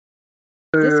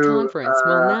This to conference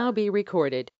will now be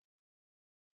recorded.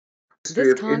 history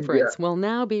This of India. conference will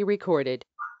now be recorded.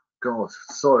 God,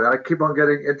 sorry, I keep on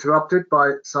getting interrupted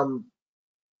by some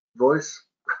voice.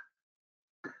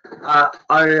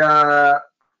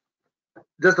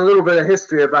 Just a little bit of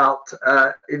history about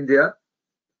India.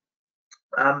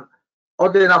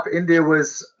 Oddly enough, India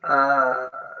was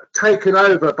taken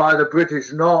over by the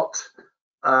British, not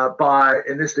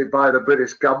initially by the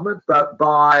British government, but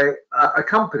by a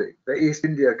company, the East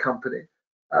India Company,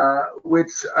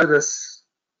 which over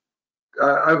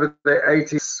the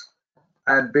 80s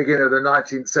and beginning of the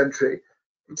 19th century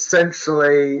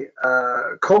essentially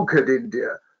conquered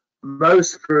India,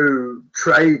 most through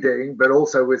trading, but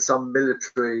also with some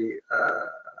military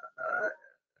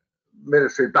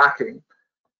backing,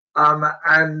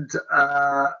 and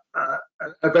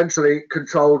eventually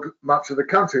controlled much of the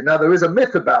country. Now, there is a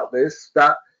myth about this,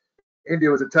 that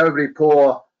India was a terribly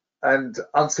poor and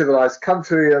uncivilized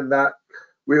country, and that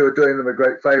we were doing them a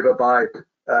great favor by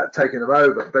taking them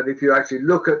over. But if you actually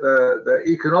look at the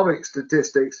economic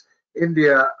statistics,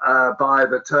 India, by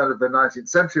the turn of the 19th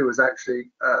century, was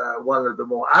actually one of the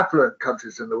more affluent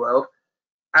countries in the world.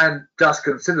 And just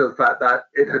consider the fact that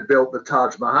it had built the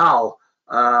Taj Mahal,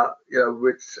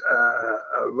 which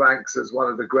ranks as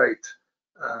one of the great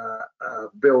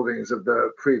buildings of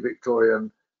the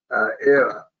pre-Victorian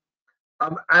era.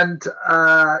 When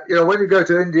you go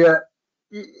to India,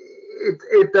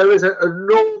 there is an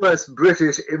enormous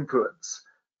British influence,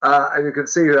 and you can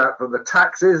see that from the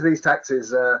taxes. These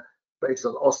taxes, based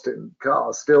on Austin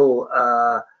cars, still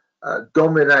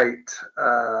dominate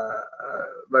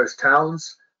most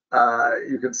towns.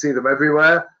 You can see them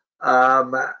everywhere,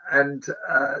 and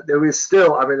there is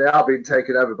still, I mean, they are being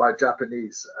taken over by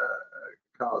Japanese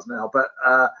cars now, but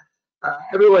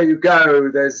everywhere you go,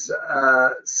 there's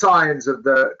signs of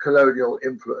the colonial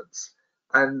influence.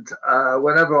 And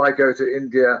whenever I go to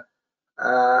India,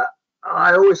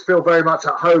 I always feel very much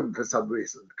at home for some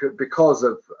reason, because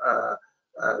of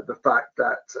the fact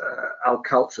that our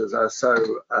cultures are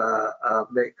so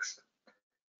mixed,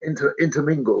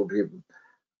 intermingled even.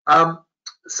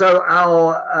 So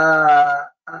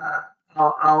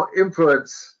our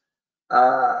influence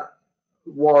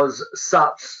was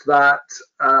such that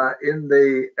in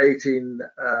the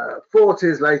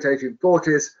 1840s, late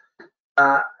 1840s,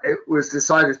 it was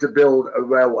decided to build a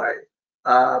railway.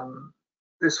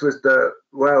 This was the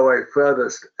railway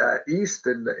furthest east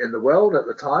in the world at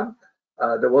the time.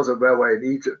 There was a railway in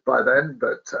Egypt by then,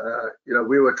 but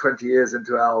we were 20 years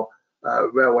into our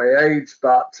railway age,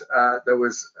 but there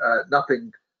was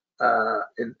nothing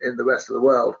in the rest of the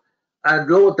world. And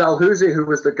Lord Dalhousie, who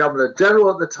was the Governor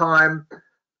General at the time,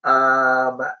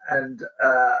 and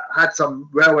had some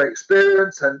railway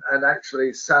experience, and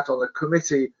actually sat on a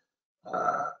committee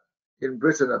in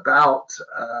Britain about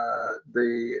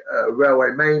the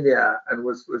railway mania, and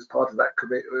was part of that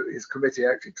committee. His committee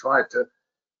actually tried to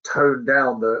tone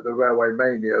down the railway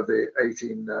mania of the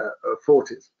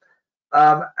 1840s.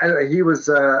 Anyway, he was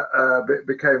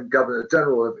became Governor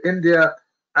General of India,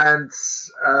 and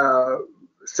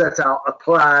set out a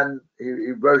plan.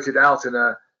 He wrote it out in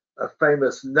a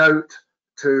famous note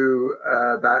to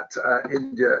that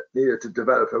India needed to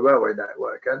develop a railway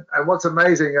network. And what's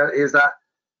amazing is that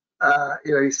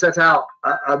he set out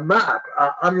a map,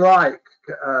 unlike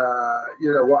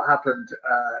what happened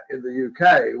in the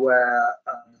UK, where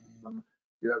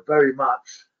very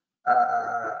much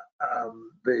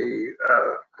the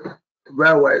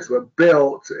railways were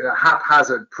built in a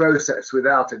haphazard process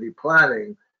without any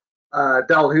planning.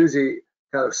 Dalhousie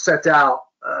kind of set out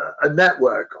a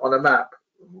network on a map,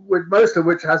 with most of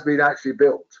which has been actually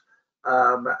built.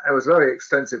 It was a very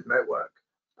extensive network.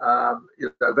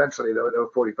 Eventually there were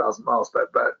 40,000 miles,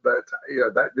 but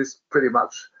that this pretty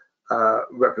much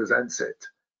represents it.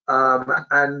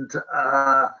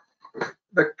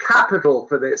 The capital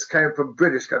for this came from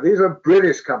British companies. These were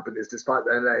British companies, despite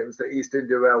their names: the East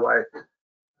India Railway,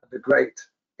 the Great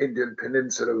Indian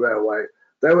Peninsula Railway.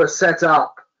 They were set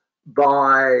up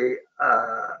by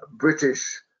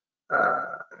British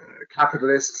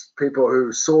capitalists, people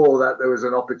who saw that there was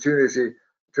an opportunity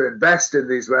to invest in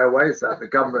these railways that the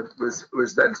government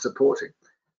was then supporting.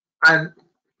 And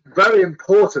very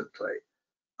importantly,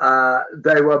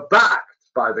 they were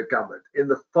backed by the government in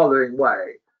the following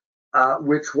way,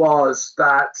 which was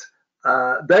that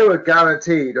they were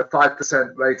guaranteed a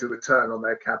 5% rate of return on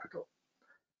their capital.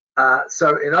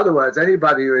 So in other words,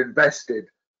 anybody who invested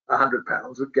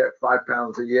 £100 would get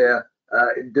 £5 a year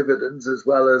in dividends, as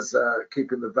well as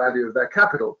keeping the value of their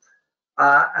capital.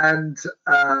 And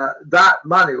that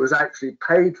money was actually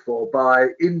paid for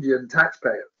by Indian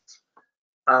taxpayers.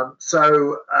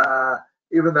 So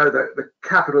even though the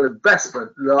capital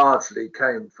investment largely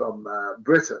came from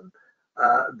Britain,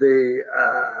 the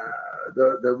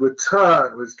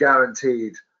return was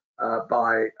guaranteed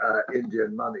by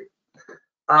Indian money.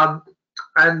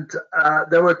 And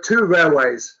there were two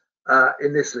railways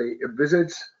initially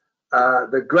envisaged.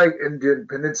 The Great Indian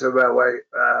Peninsula Railway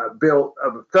built a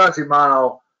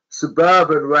 30-mile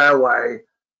suburban railway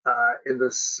in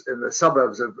the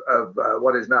suburbs of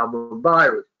what is now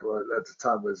Mumbai, which at the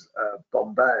time was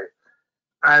Bombay,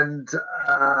 and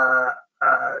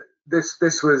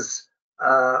this was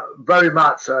very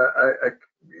much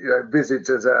envisaged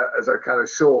as a kind of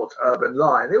short urban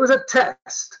line. It was a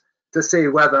test to see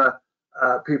whether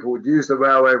people would use the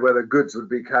railway, whether goods would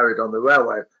be carried on the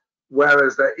railway.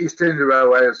 Whereas the East India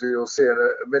Railway, as you'll see in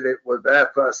a minute, their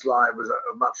first line was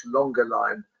a much longer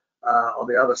line on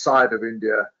the other side of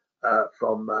India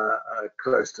from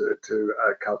close to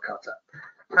Calcutta.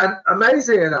 And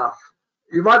amazing enough,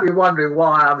 you might be wondering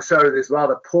why I'm showing this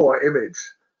rather poor image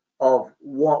of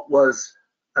what was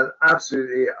an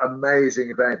absolutely amazing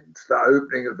event, the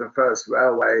opening of the first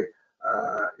railway,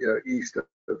 east of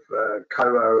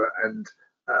Cairo and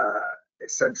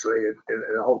essentially in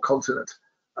a whole continent.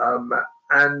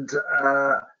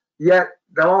 Yet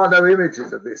there are no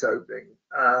images of this opening,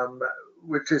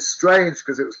 which is strange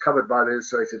because it was covered by the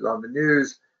Illustrated London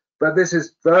News. But this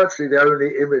is virtually the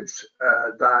only image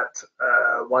that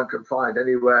one can find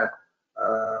anywhere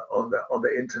on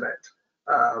the internet.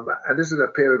 And this is a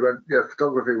period when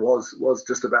photography was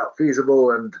just about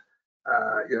feasible, and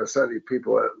certainly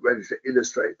people are ready to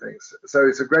illustrate things. So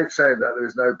it's a great shame that there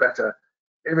is no better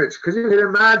image, because you can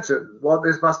imagine what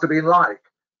this must have been like.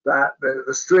 That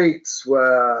the streets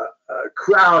were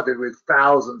crowded with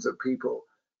thousands of people,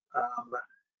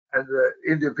 and the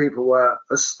Indian people were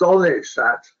astonished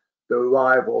at the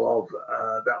arrival of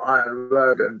the Iron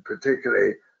Road, and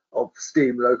particularly of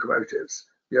steam locomotives.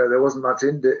 There wasn't much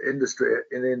industry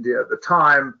in India at the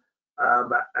time,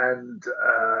 and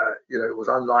it was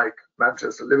unlike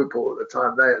Manchester, Liverpool at the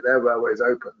time. Their railways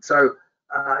opened, so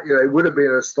it would have been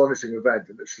an astonishing event,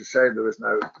 and it's a shame there was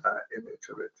no image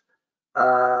of it.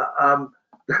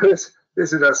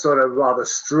 This is a sort of rather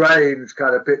strange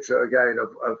kind of picture again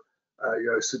of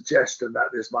suggestion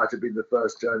that this might have been the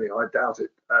first journey. I doubt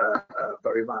it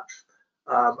very much.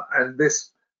 And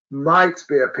this might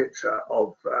be a picture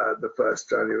of the first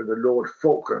journey with the Lord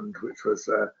Falkland, which was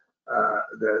the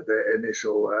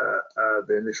initial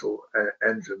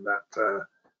engine that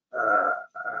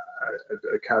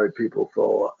carried people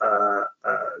for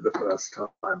the first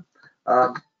time.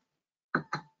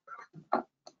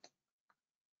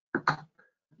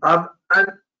 And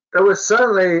there was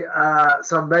certainly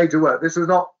some major work. This was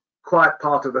not quite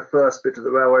part of the first bit of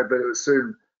the railway, but it was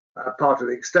soon part of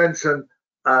the extension.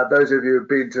 Those of you who've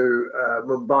been to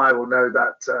Mumbai will know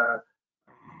that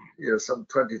some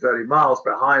 20-30 miles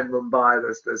behind Mumbai,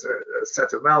 there's a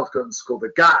set of mountains called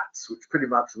the Ghats, which pretty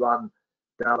much run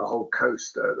down the whole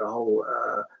coast, the whole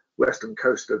western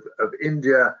coast of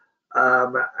India.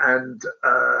 And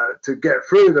to get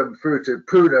through them through to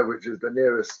Pune, which is the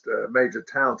nearest major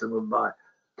town to Mumbai,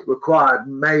 required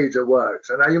major works.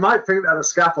 And now you might think that the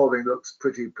scaffolding looks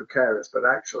pretty precarious, but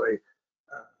actually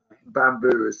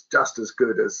bamboo is just as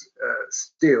good as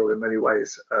steel in many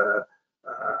ways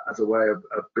as a way of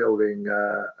building,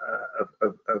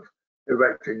 of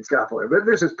erecting scaffolding. But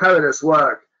this is perilous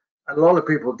work, and a lot of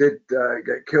people did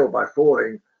get killed by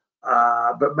falling.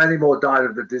 But many more died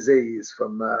of the disease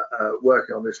from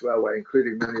working on this railway,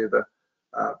 including many of the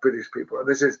British people. And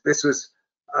this was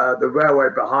the railway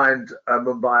behind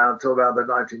Mumbai until around the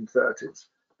 1930s.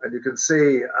 And you can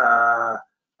see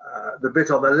the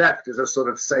bit on the left is a sort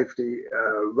of safety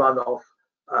runoff.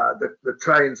 The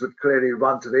trains would clearly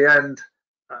run to the end,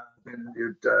 then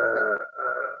you'd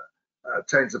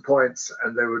change the points,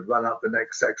 and they would run up the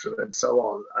next section, and so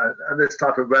on. And this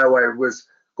type of railway was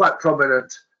quite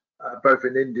prominent both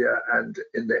in India and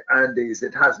in the Andes.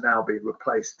 It has now been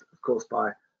replaced, of course,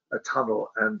 by a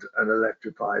tunnel and an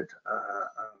electrified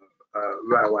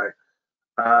railway.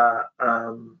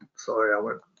 Sorry,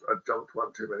 I jumped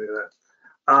one too many there.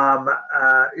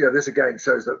 This again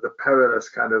shows that the perilous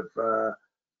kind of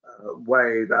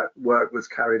way that work was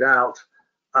carried out.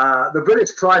 The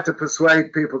British tried to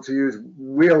persuade people to use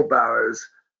wheelbarrows,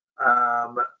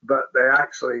 but they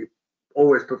actually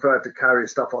always preferred to carry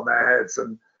stuff on their heads,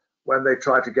 and when they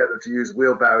tried to get them to use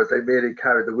wheelbarrows, they merely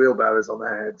carried the wheelbarrows on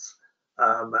their heads,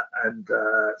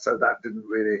 so that didn't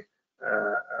really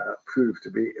prove to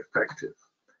be effective.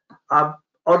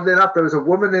 Oddly enough, there was a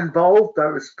woman involved.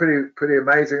 That was pretty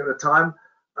amazing at the time.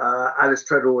 Alice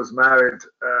Treadwell was married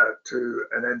to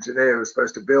an engineer who was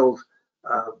supposed to build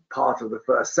part of the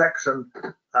first section.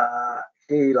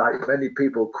 He, like many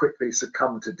people, quickly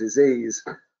succumbed to disease,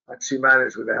 and she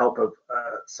managed, with the help of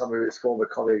some of his former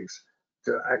colleagues,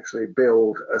 to actually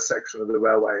build a section of the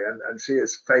railway. And she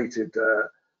is feted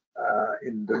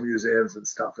in the museums and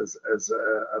stuff as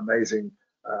an amazing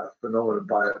phenomenon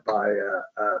by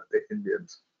the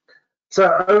Indians.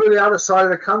 So over the other side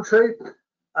of the country,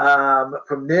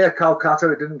 from near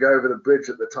Calcutta, it didn't go over the bridge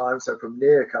at the time, so from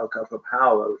near Calcutta, from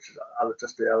Howrah, which is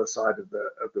just the other side of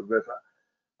the river,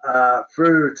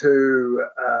 through to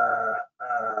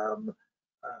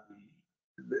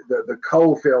the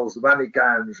coal fields. Rani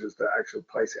Ganj is the actual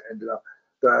place it ended up.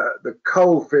 The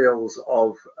coal fields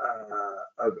of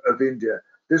India.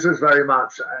 This was very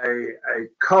much a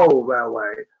coal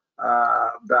railway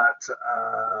that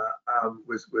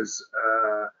was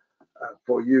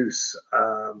for use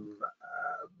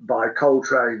by coal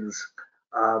trains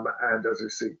and, as you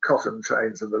see, cotton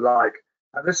trains and the like.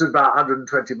 And this is about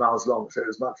 120 miles long, so it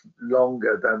was much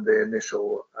longer than the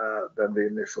initial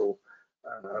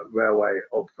railway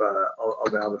on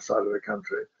the other side of the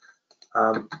country.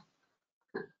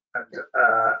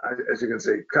 As you can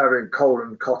see, carrying coal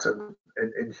and cotton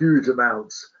in huge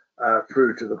amounts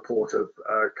through to the port of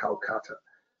Calcutta.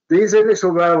 These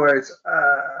initial railways,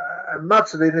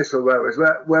 much of the initial railways,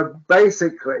 were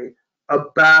basically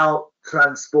about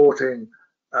transporting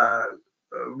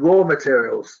raw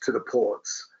materials to the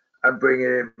ports and bringing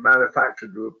in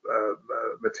manufactured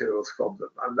materials from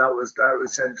them, and that was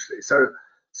essentially. So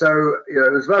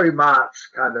it was very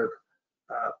much kind of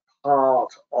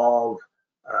part of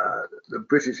the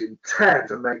British intent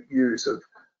to make use of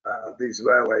these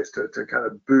railways to kind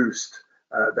of boost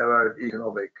their own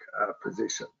economic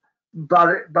position.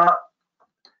 But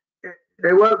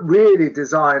they weren't really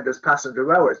designed as passenger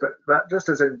railways. But just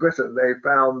as in Britain, they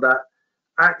found that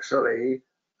actually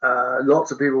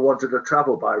lots of people wanted to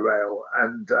travel by rail,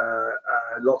 and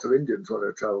lots of Indians wanted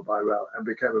to travel by rail, and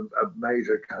became a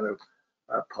major kind of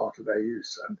part of their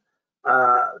use. And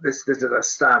this is a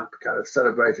stamp kind of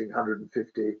celebrating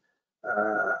 150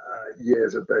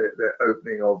 years of the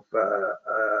opening of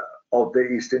the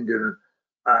East Indian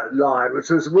line, which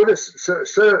should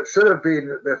have been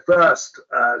the first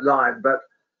line, but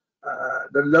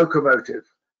the locomotives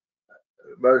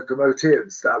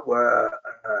that were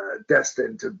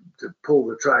destined to pull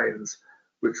the trains,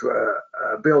 which were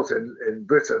built in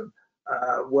Britain,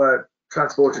 were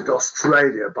transported to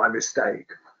Australia by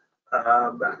mistake,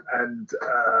 and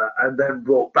then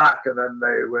brought back, and then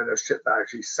they were in a ship that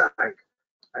actually sank,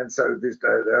 and so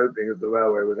the opening of the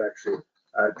railway was actually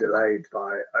delayed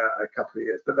by a couple of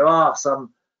years. But there are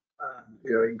some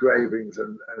engravings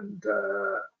and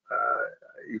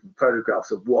even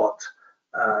photographs of what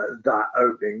that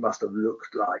opening must have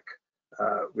looked like,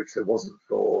 which there wasn't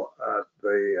for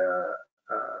the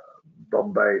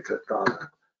Bombay to Thane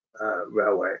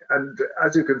railway. And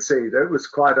as you can see, there was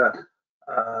quite a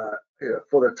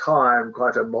for the time,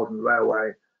 quite a modern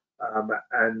railway,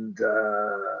 and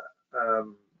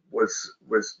was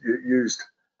used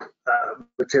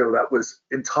material that was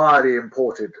entirely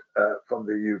imported from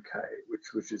the UK,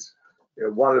 which is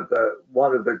one of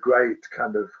the great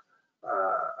kind of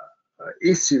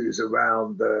issues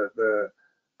around the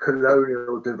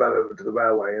colonial development of the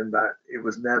railway, in that it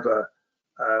was never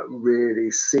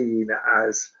really seen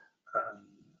as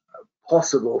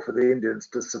possible for the Indians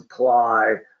to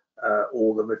supply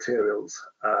all the materials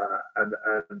and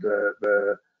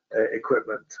the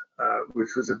equipment,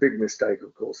 which was a big mistake,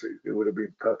 of course. It would have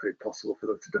been perfectly possible for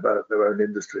them to develop their own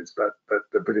industries, but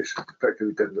the British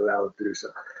effectively didn't allow them to do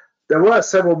so. There were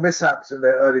several mishaps in the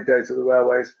early days of the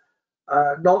railways,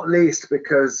 not least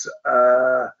because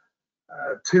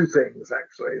two things,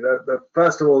 actually. The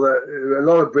first of all, a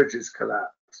lot of bridges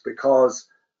collapsed because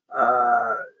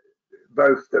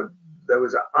there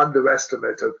was an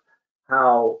underestimate of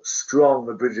how strong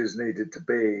the bridges needed to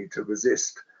be to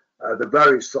resist the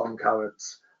very strong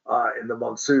currents in the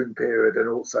monsoon period, and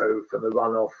also from the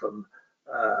runoff from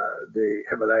the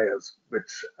Himalayas,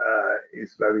 which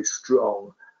is very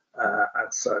strong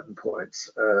at certain points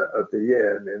of the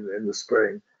year and in the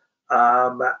spring,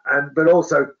 but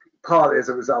also partly as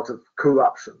a result of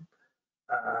corruption.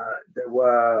 There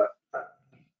were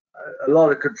a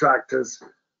lot of contractors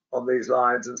on these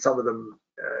lines, and some of them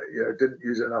didn't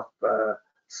use enough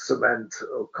cement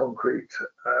or concrete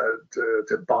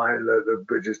to bind the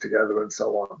bridges together, and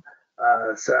so on.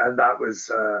 And that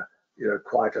was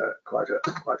quite a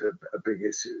big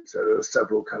issue. So there were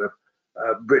several kind of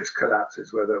bridge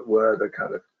collapses where there were the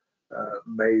kind of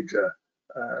major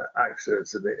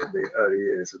accidents in the early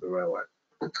years of the railway.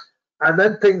 And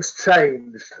then things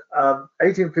changed.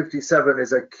 1857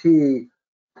 is a key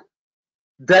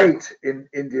date in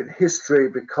Indian history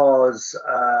because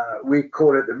we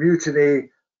call it the mutiny.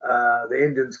 The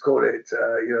Indians call it,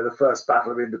 the first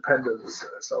battle of independence.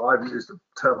 So I've used the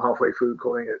term halfway through,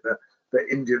 calling it the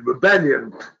Indian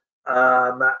Rebellion.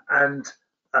 And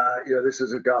this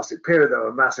was a ghastly period. There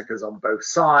were massacres on both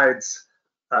sides.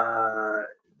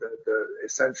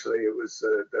 Essentially, it was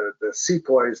the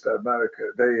sepoys,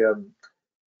 the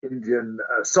Indian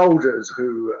soldiers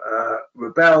who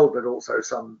rebelled, but also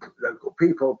some local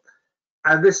people.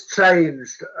 And this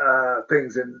changed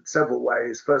things in several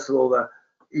ways. First of all, the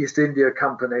East India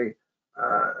Company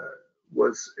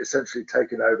was essentially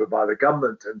taken over by the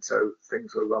government, and so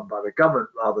things were run by the government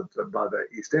rather than by the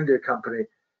East India Company.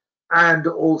 And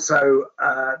also,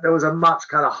 there was a much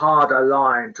kind of harder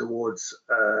line towards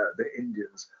the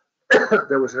Indians.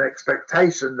 There was an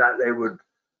expectation that they would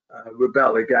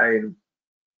rebel again.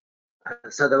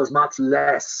 So there was much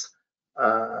less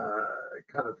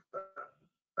kind of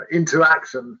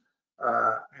interaction,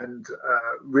 and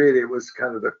really it was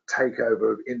kind of the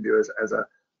takeover of India as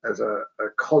a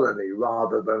colony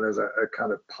rather than as a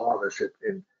kind of partnership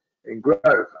in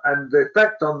growth. And the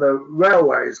effect on the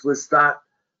railways was that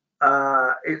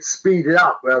it speeded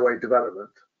up railway development.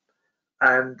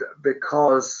 And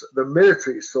because the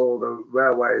military saw the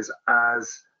railways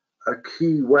as a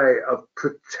key way of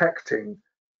protecting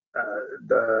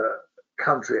the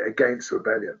country against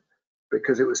rebellion,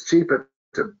 because it was cheaper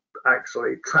to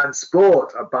actually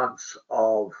transport a bunch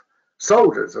of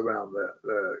soldiers around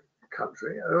the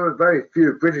country. There were very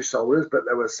few British soldiers, but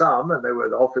there were some, and they were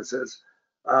the officers,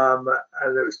 and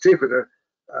it was cheaper to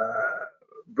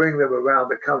bring them around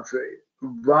the country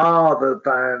rather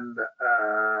than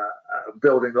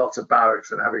building lots of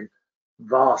barracks and having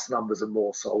vast numbers of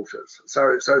more soldiers.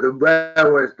 So the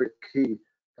railways became key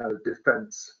kind of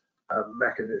defense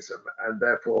mechanism, and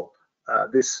therefore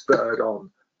this spurred on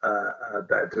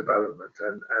their development.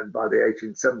 And by the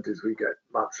 1870s, we get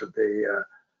much of the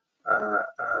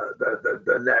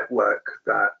network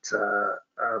that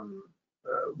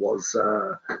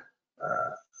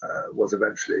was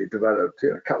eventually developed.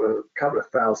 A couple of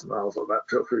thousand miles, or about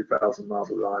 2,000 or 3,000 miles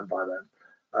of line by then,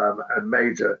 and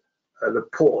major the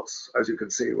ports, as you can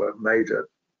see, were a major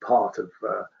part of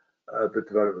the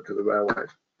development of the railways.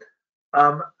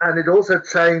 And it also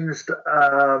changed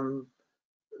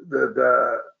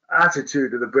the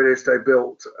attitude of the British. They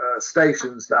built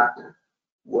stations that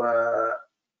were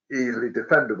easily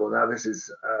defendable. Now, this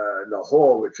is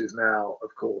Lahore, which is now,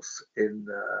 of course, in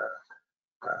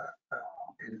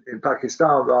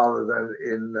Pakistan rather than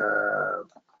in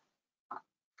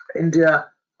India.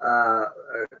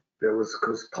 There was, of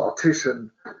course,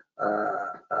 partition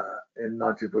in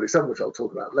 1947, which I'll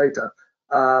talk about later.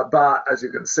 But as you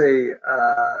can see,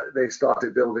 they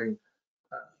started building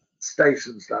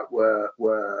stations that were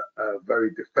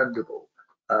very defendable,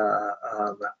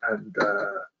 and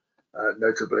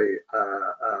notably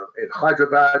in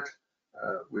Hyderabad,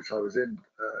 which I was in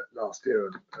last year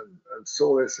and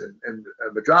saw this in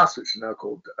Madras, which is now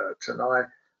called Chennai.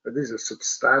 And these are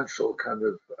substantial kind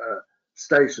of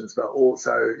stations, but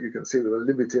also you can see with the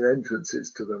limited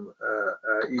entrances to them,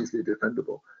 easily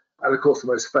defendable. And of course, the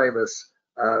most famous,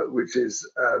 which is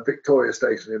Victoria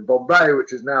Station in Bombay,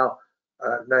 which is now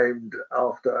named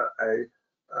after a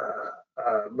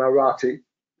Marathi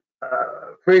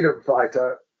freedom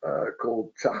fighter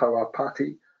called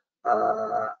Chhatrapati.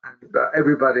 And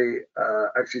everybody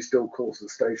actually still calls the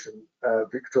station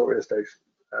Victoria Station.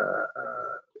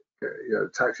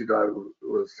 Taxi driver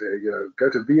was go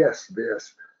to VS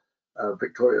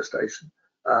Victoria Station.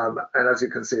 And as you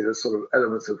can see, there's sort of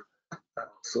elements of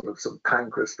sort of some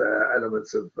pancreas there,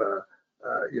 elements of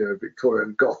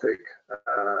Victorian Gothic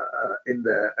in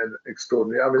there, and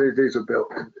extraordinary. I mean, these were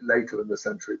built later in the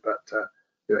century, but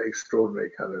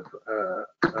extraordinary kind of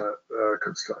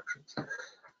constructions.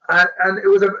 And it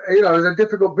was a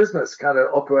difficult business, kind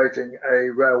of operating a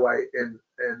railway in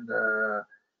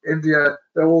India.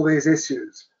 There were all these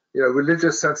issues,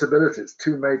 religious sensibilities,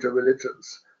 two major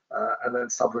religions, and then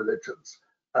sub-religions.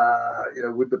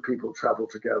 Would the people travel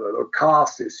together? There were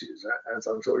caste issues, as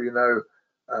I'm sure you know.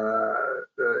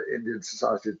 The Indian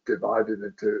society is divided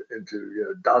into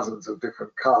dozens of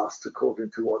different castes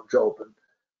according to what job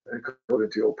and according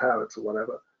to your parents or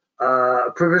whatever.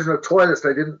 Provision of toilets,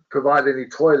 they didn't provide any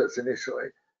toilets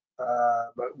initially,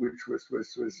 but which was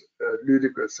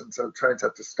ludicrous, and so trains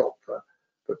had to stop for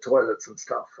toilets and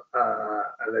stuff,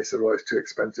 and they said, well, it's too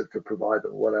expensive to provide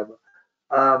them, whatever.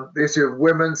 The issue of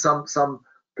women, some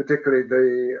particularly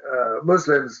the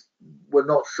Muslims, were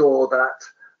not sure that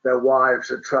their wives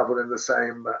had traveled in the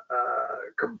same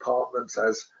compartments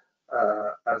as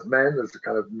men, as the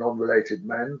kind of non-related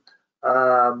men.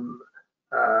 Would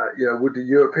the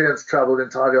Europeans travel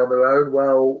entirely on their own?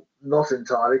 Well, not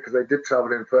entirely, because they did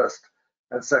travel in first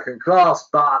and second class,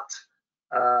 but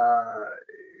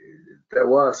there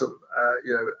were some,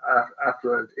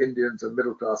 affluent Indians and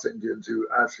middle class Indians who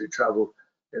actually travelled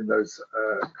in those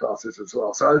classes as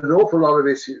well. So an awful lot of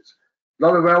issues. A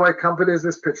lot of railway companies.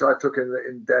 This picture I took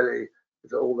in Delhi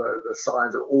is all the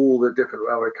signs of all the different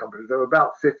railway companies. There were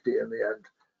about 50 in the end.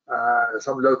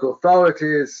 Some local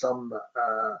authorities, some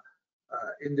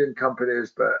Indian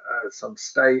companies, but some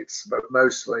states, but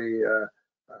mostly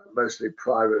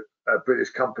private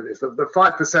British companies. The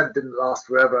 5% didn't last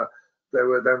forever. They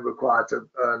were then required to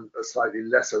earn a slightly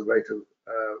lesser rate of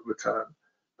return,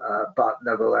 but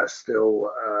nevertheless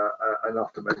still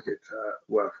enough to make it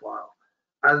worthwhile.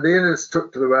 And the Indians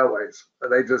took to the railways.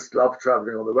 They just loved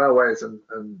traveling on the railways, and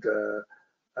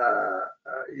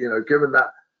given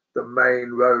that the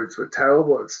main roads were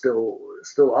terrible and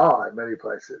still are in many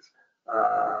places,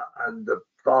 and the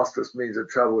fastest means of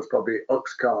travel was probably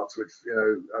ox carts, which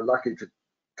are lucky to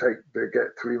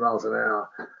get 3 miles an hour.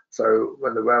 So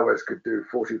when the railways could do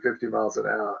 40, 50 miles an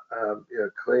hour,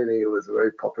 clearly it was a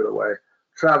very popular way of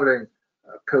traveling,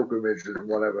 pilgrimages and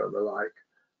whatever and the like.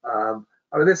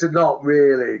 This is not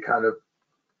really kind of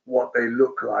what they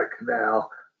look like now.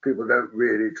 People don't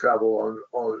really travel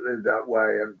on in that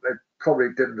way, and they probably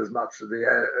didn't as much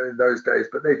in those days,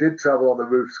 but they did travel on the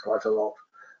roofs quite a lot,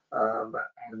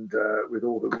 and with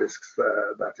all the risks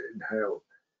that it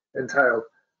entailed.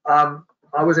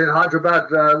 I was in Hyderabad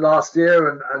last year,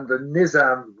 and the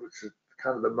Nizam, which is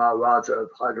kind of the Maharaja of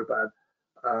Hyderabad,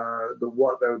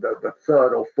 the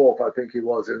third or fourth, I think he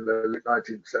was, in the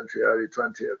 19th century, early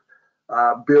 20th,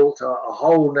 built a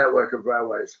whole network of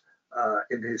railways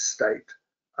in his state,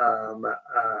 and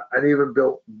even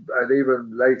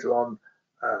later on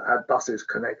had buses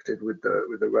connected with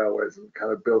the railways, and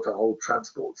kind of built a whole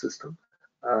transport system.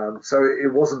 So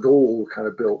it wasn't all kind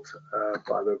of built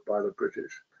by the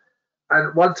British.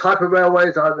 And one type of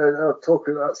railways, I'll talk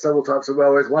about several types of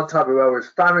railways. One type of railways,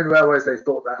 famine railways. They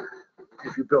thought that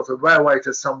if you built a railway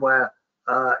to somewhere,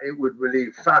 it would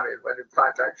relieve famine, when in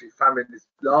fact actually famine is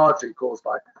largely caused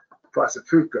by the price of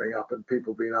food going up and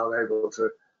people being unable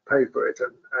to pay for it.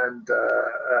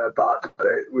 But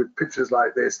with pictures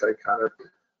like this, they kind of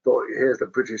thought, here's the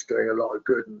British doing a lot of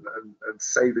good and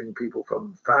saving people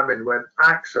from famine, when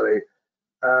actually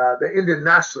the Indian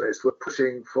nationalists were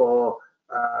pushing for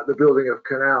the building of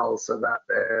canals so that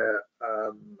their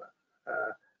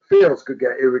fields could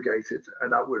get irrigated,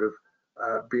 and that would have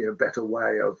been a better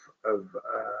way of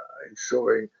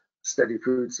ensuring steady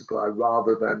food supply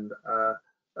rather than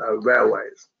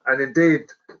railways. And indeed,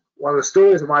 one of the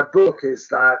stories of my book is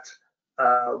that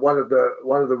one of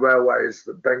the railways,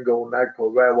 the Bengal Nagpur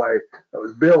Railway, that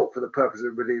was built for the purpose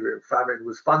of relieving famine,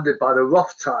 was funded by the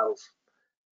Rothschilds,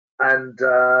 and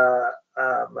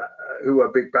who were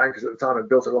big bankers at the time and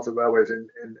built a lot of railways in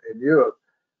Europe.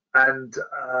 And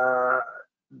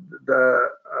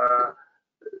the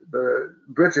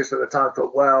British at the time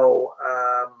thought, well,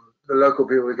 the local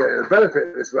people are getting the benefit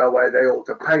of this railway, they ought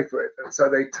to pay for it. And so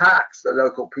they taxed the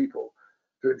local people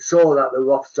to ensure that the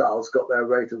Rothschilds got their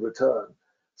rate of return.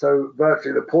 So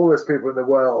virtually the poorest people in the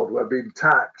world were being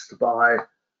taxed by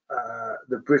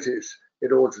the British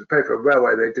in order to pay for a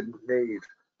railway they didn't need.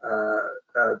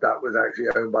 That was actually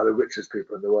owned by the richest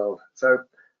people in the world. So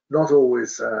not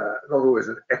always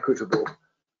an equitable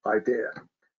idea.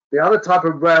 The other type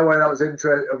of railway that was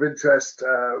of interest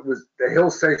was the Hill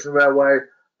Station Railway.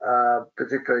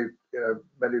 Particularly,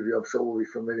 many of you I'm sure will be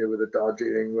familiar with the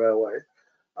Darjeeling Railway,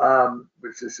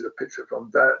 which this is a picture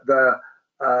from.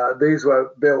 These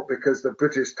were built because the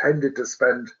British tended to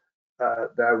spend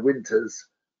their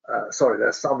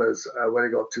summers when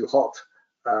it got too hot,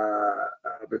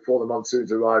 before the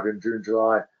monsoons arrived in June,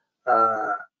 July,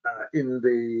 in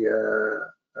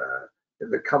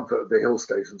the comfort of the hill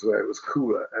stations where it was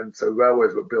cooler, and so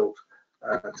railways were built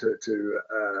to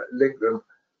link them.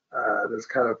 There's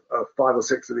kind of 5 or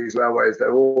 6 of these railways.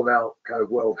 They're all now kind of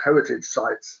World Heritage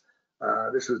sites.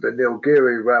 This was the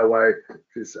Nilgiri Railway,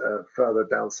 which is further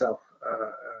down south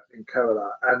in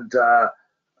Kerala, and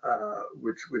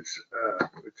which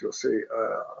you'll see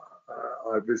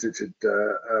I visited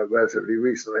relatively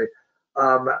recently,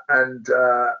 and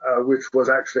which was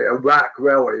actually a rack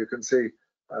railway. You can see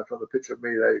from the picture of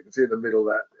me there, you can see in the middle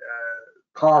that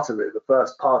part of it, the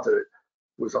first part of it,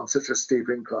 was on such a steep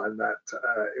incline that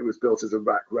it was built as a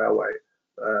rack railway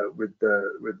with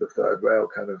the third rail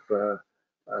kind of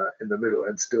in the middle,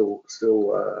 and still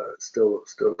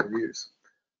in use.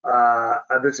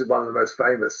 And this is one of the most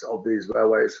famous of these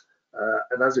railways.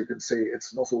 And as you can see,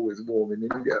 it's not always warm in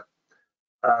India.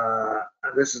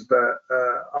 and this is the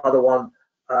other one.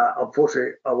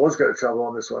 Unfortunately, I was going to travel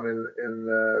on this one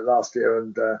in last year,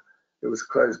 and it was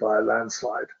closed by a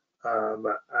landslide,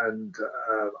 and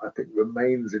I think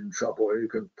remains in trouble. You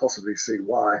can possibly see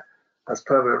why. As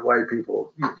permanent way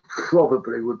people, you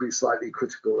probably would be slightly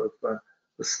critical of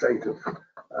the state of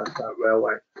that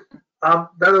railway. Then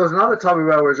there was another type of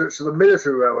railways, which are the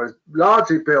military railways,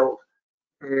 largely built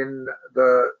in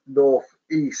the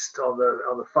northeast on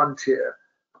the frontier,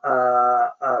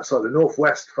 sorry, the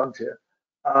northwest frontier,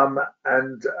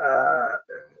 and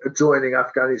adjoining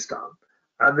Afghanistan.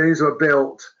 And these were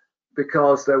built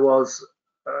because there was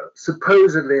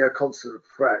supposedly a constant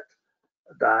threat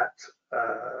that,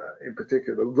 in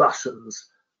particular, the Russians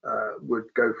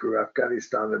would go through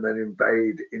Afghanistan and then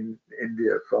invade in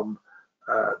India from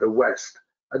the west.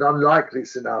 An unlikely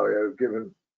scenario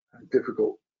given how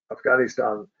difficult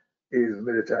Afghanistan is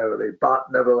militarily, but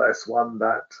nevertheless one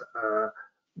that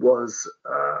was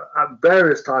at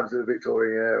various times in the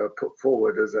Victorian era put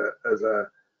forward as a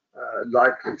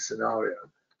likely scenario.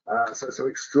 So some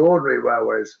extraordinary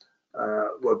railways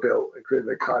were built, including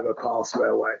the Khyber Pass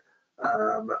Railway,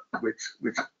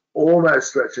 which almost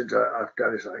stretched into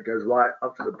Afghanistan. It goes right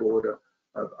up to the border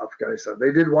of Afghanistan.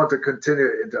 They did want to continue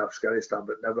it into Afghanistan,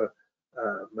 but never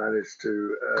managed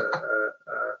to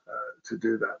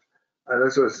do that. And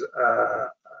this was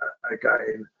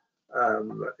again,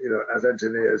 as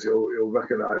engineers, you'll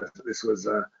recognise that this was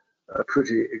a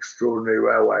pretty extraordinary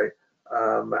railway,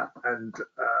 and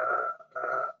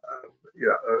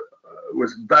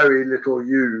was very little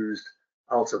used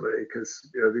ultimately because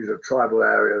these are tribal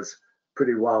areas,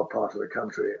 pretty wild part of the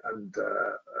country, and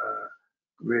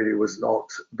really was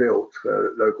not built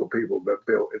for local people, but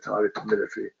built entirely for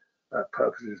military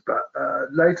purposes. But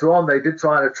later on, they did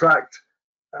try and attract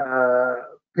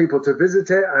people to visit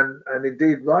it, and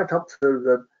indeed, right up to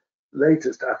the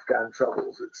latest Afghan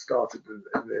troubles, it started in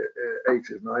the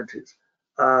 80s, 90s,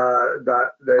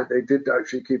 that they did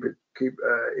actually keep it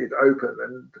open,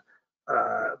 and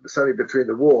certainly between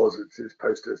the wars, which this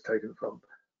poster is taken from,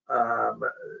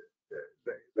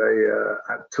 they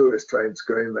had tourist trains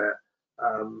going there.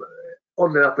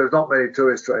 Oddly enough, there's not many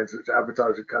tourist trains which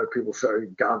advertise with kind of people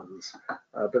showing guns,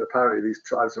 but apparently these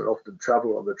tribesmen often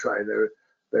travel on the train.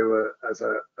 They were as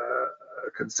a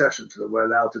concession to them, were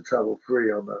allowed to travel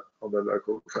free on the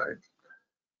local trains.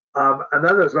 And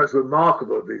then there's most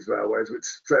remarkable of these railways, which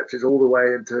stretches all the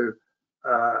way into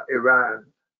Iran,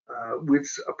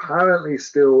 which apparently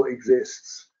still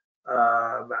exists,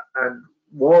 and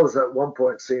was at one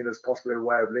point seen as possibly a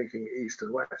way of linking east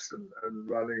and west, and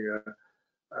running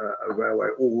a railway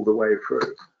all the way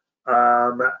through.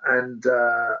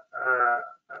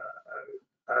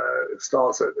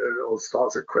 Starts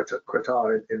at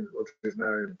Quetta in what is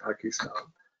now in Pakistan,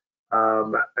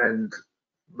 and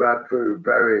ran through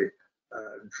very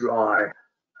dry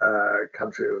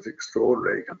country. It was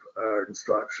extraordinary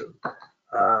construction,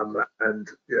 and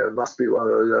it must be one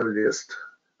of the loneliest.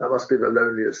 That must be the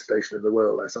loneliest station in the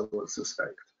world, I somewhat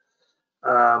suspect,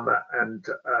 and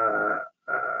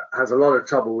has a lot of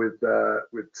trouble with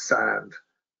sand.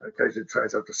 Occasionally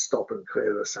trains have to stop and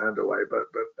clear the sand away, but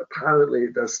apparently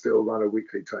it does still run a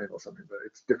weekly train or something, but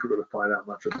it's difficult to find out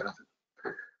much about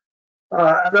it.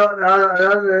 At the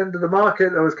other end of the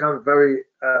market, there was kind of very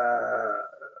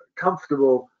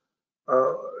comfortable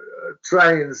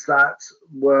trains that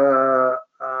were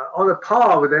on a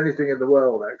par with anything in the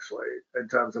world, actually, in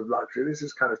terms of luxury. This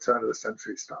is kind of turn of the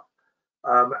century stuff,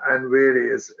 and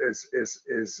really is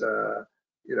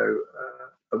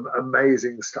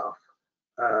amazing stuff.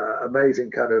 Amazing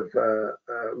kind of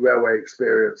railway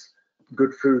experience.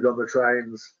 Good food on the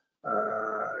trains.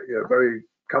 Very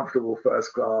comfortable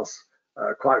first class.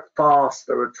 Quite fast.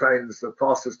 There were trains. The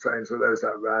fastest trains were those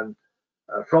that ran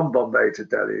from Bombay to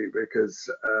Delhi, because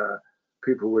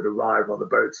people would arrive on the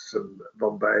boats from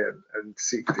Bombay and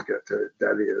seek to get to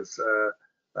Delhi as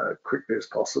quickly as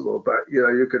possible. But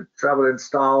you could travel in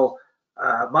style.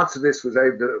 Much of this was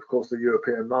aimed at, of course, the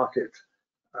European market,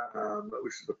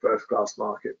 which is the first class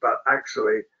market. But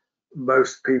actually,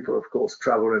 most people, of course,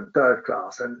 travel in third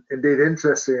class. And indeed,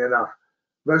 interestingly enough,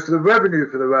 most of the revenue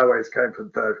for the railways came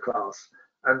from third class.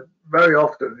 And very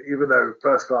often, even though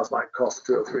first class might cost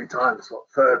 2 or 3 times what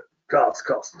third class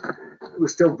cost, it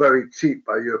was still very cheap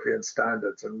by European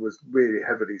standards, and was really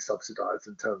heavily subsidized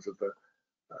in terms of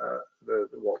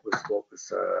what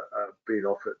was being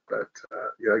offered. But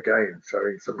again,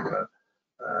 showing some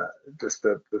just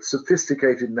the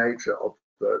sophisticated nature of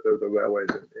the railways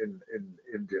in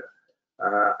India.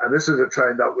 And this was a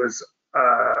train that was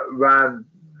ran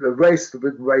the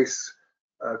big race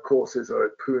courses are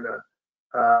at Pune,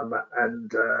 and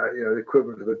the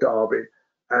equivalent of a derby.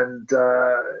 and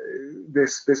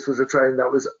this was a train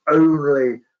that was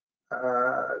only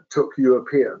took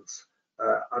Europeans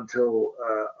until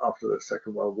after the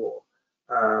Second World War.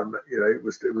 You know, it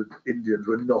was Indians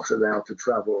were not allowed to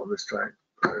travel on this train.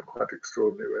 Quite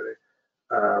extraordinary, really.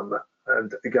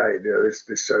 And again, you know, this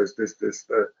shows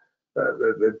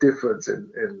the difference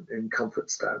in comfort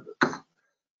standards.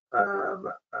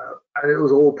 And it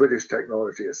was all British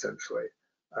technology essentially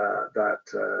that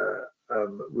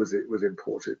was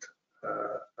imported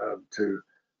to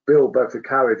build both the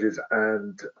carriages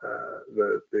and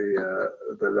the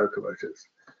locomotives.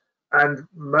 And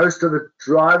most of the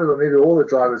drivers, or nearly all the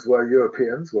drivers, were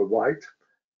Europeans, were white,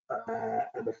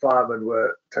 and the firemen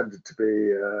were tended to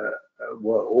be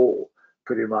were all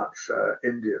pretty much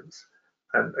Indians.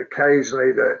 And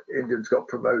occasionally the Indians got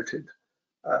promoted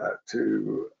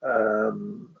to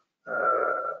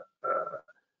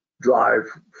drive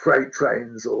freight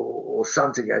trains or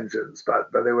shunting engines,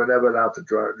 but they were never allowed to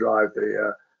drive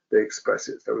the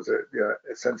expresses. There was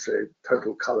essentially a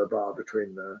total colour bar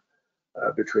between the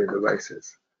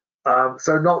races.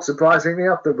 So not surprisingly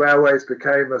enough, the railways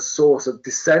became a source of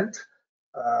dissent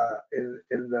in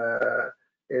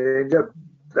India.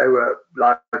 They were,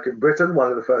 like in Britain, one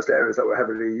of the first areas that were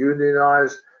heavily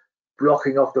unionised.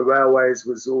 Blocking off the railways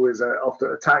was always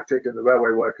often a tactic, and the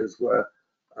railway workers were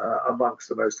amongst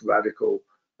the most radical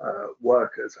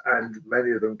workers, and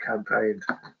many of them campaigned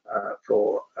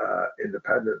for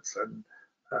independence and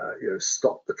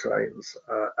stopped the trains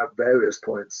at various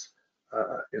points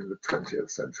in the 20th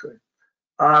century.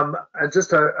 And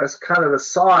just as kind of a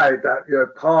side,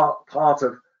 that part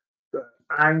of the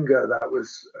anger that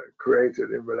was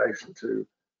created in relation to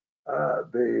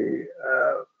the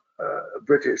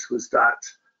British was that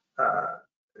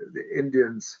the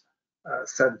Indians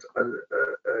sent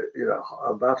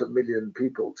about 1 million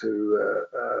people to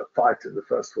fight in the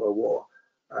First World War,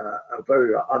 a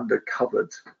very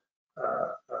undercovered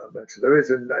mention. There is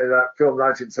in that film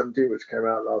 1917, which came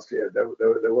out last year,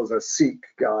 there was a Sikh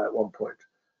guy at one point.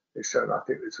 It's shown. I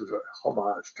think this was a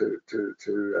homage to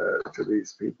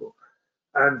these people.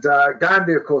 And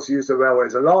Gandhi, of course, used the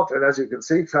railways a lot, and as you can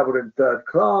see, travelled in third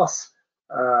class,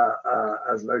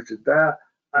 as noted there.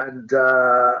 And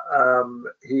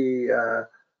he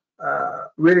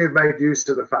really made use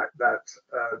of the fact that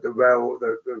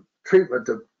the treatment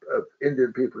of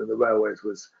Indian people in the railways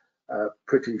was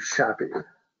pretty shabby,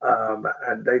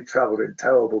 and they travelled in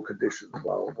terrible conditions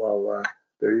while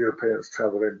the Europeans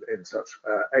travelled in such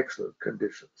excellent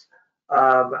conditions.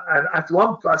 And at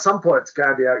some points,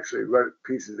 Gandhi actually wrote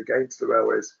pieces against the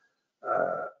railways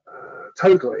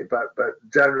totally, but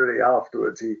generally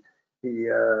afterwards he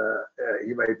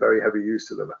made very heavy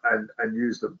use of them and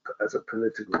used them as a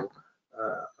political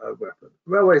weapon.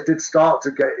 Railways did start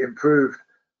to get improved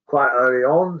quite early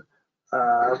on.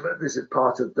 This is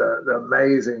part of the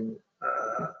amazing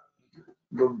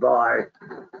Mumbai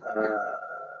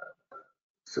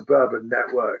suburban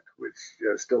network, which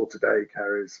still today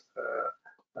carries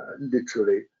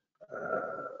literally,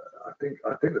 I think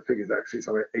the figure is actually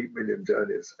something 8 million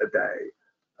journeys a day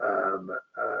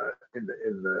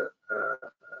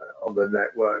on the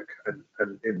network, and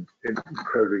in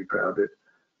incredibly crowded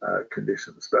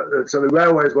conditions. But so the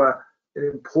railways were an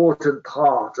important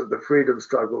part of the freedom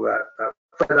struggle that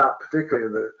fed up, particularly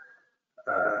in the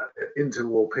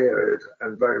interwar period,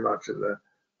 and very much in the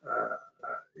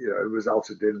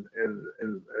resulted in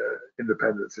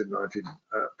independence in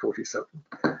 1947.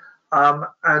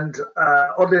 And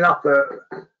oddly enough,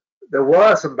 there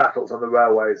were some battles on the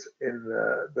railways in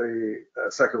the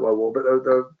Second World War, but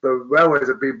the railways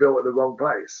had been built at the wrong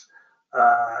place.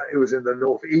 It was in the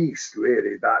northeast,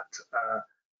 really, that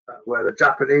where the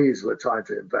Japanese were trying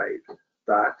to invade,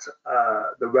 that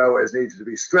the railways needed to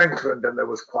be strengthened, and there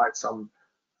was quite some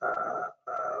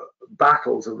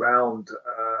battles around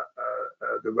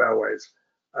the railways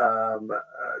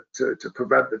to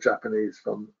prevent the Japanese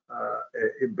from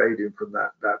invading from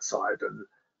that side. And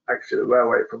actually, the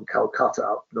railway from Calcutta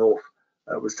up north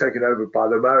was taken over by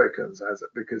the Americans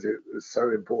because it was so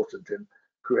important in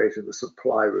creating the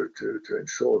supply route to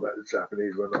ensure that the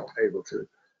Japanese were not able to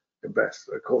invest.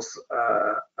 Of course,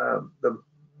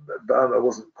 Burma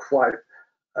wasn't quite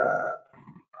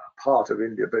part of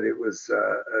India, but it was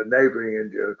a neighbouring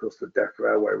India. Of course, the Deaf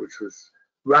Railway, which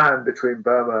ran between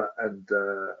Burma and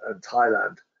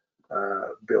Thailand,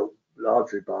 built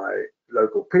largely by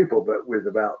local people, but with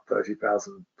about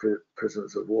 30,000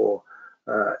 prisoners of war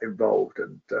involved,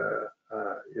 and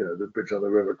the bridge on the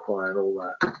River Kwai and all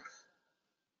that.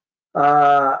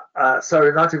 So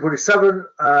in 1947,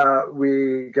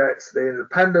 we get the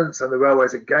independence, and the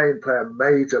railways again play a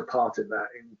major part in that,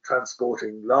 in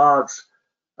transporting large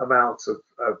amounts of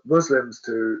Muslims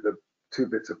to the two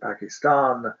bits of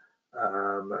Pakistan,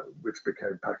 which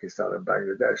became Pakistan and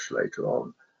Bangladesh later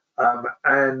on,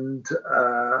 and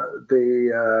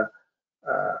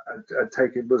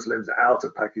taking Muslims out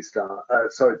of Pakistan,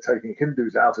 taking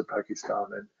Hindus out of Pakistan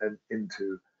and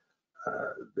into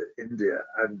India.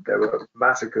 And there were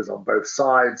massacres on both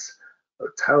sides,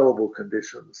 terrible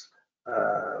conditions.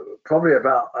 Probably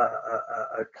about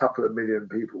a couple of million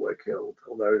people were killed,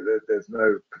 although there's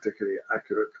no particularly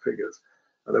accurate figures.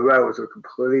 And the railways were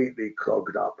completely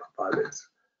clogged up by this,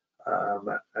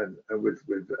 and with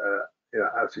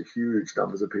absolutely huge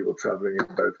numbers of people travelling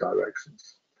in both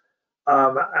directions.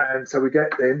 And so we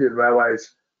get the Indian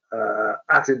Railways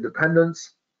at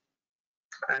independence,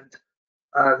 and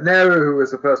Nehru, who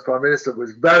was the first Prime Minister,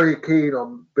 was very keen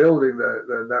on building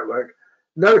the network.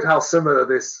 Note how similar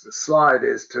this slide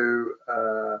is to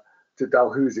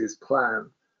Dalhousie's plan.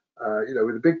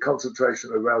 With a big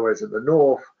concentration of railways in the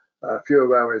north, fewer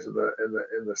railways in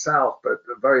the south, but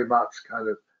very much kind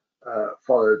of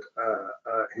followed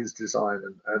his design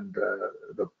and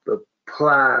the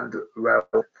planned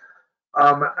railway.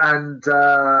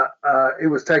 It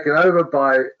was taken over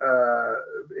by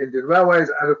Indian Railways,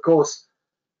 and of course,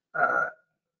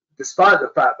 despite the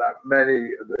fact that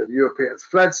many of the Europeans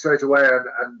fled straight away,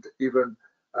 and even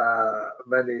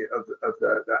many of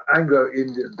the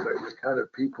Anglo-Indians, the kind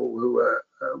of people who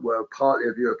were partly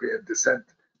of European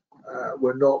descent,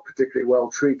 were not particularly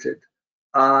well treated,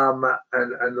 and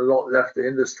a lot left the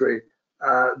industry,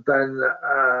 then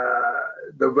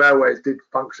the railways did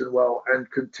function well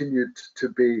and continued to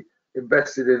be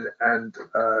invested in and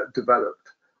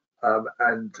developed,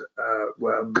 and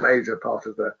were a major part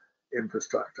of the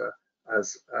infrastructure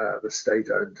as the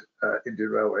state-owned Indian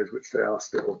Railways, which they are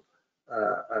still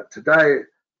today.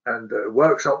 And a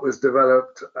workshop was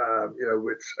developed,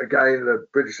 which again the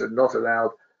British had not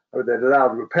allowed. I mean, they'd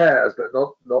allowed repairs, but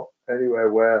not anywhere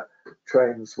where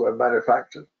trains were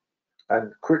manufactured.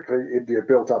 And quickly, India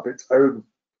built up its own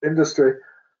industry,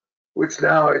 which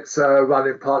now it's run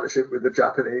in partnership with the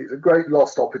Japanese. A great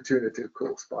lost opportunity, of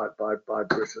course, by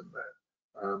Britain there.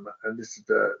 And this is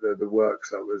the works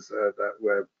that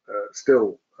were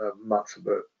still much of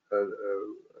the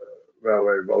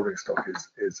railway rolling stock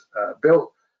is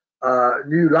built.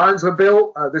 New lines were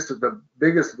built. This was the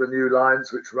biggest of the new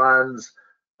lines, which runs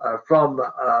from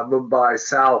Mumbai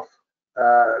south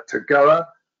to Goa.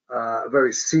 A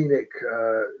very scenic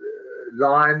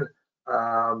line.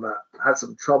 Had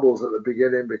some troubles at the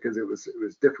beginning because it was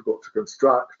difficult to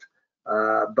construct,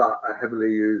 but a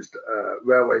heavily used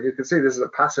railway. You can see this is a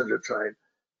passenger train,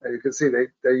 and you can see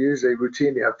they usually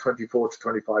routinely have 24 to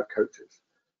 25 coaches.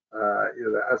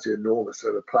 They're absolutely enormous.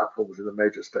 So the platforms in the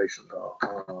major stations are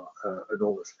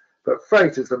enormous. But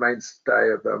freight is the mainstay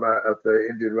of the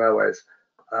Indian Railways.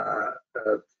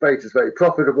 Freight is very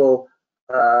profitable.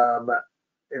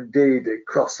 Indeed, it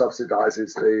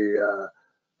cross-subsidises the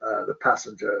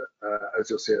passenger, as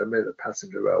you'll see in a minute. The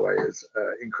passenger railway is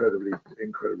incredibly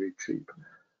cheap.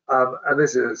 And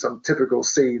this is some typical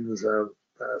scenes.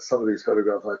 Some of these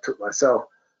photographs I took myself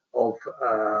of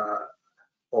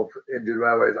Indian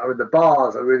Railways. I mean, the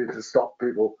bars are really to stop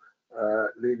people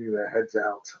leaning their heads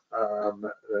out.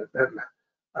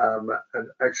 And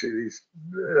actually, these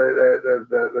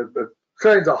the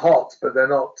trains are hot, but they're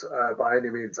not by any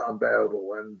means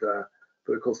unbearable. And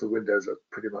but of course, the windows are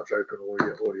pretty much open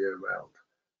all year round.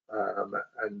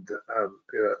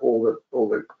 All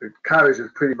the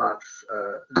carriages pretty much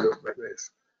look like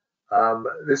this.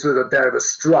 This was a day of a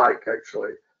strike,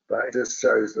 actually, but it just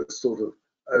shows the sort of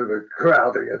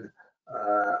overcrowding and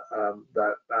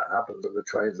that happens when the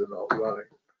trains are not running.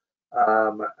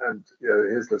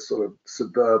 Here's the sort of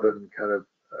suburban kind of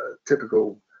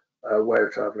typical way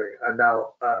of traveling. And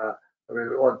now,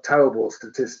 one terrible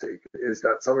statistic is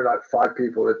that something like 5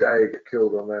 people a day get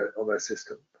killed on their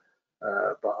system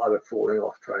by either falling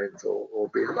off trains or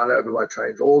being run over by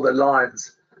trains. All the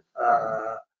lines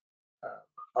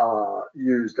are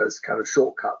used as kind of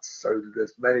shortcuts, so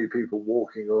there's many people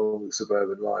walking along the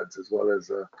suburban lines as well as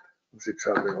obviously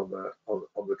traveling on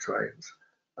the trains.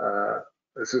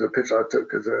 This is a picture I took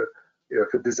because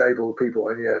for disabled people,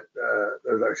 and yet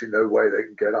there's actually no way they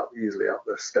can get up easily up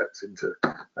the steps into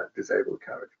that disabled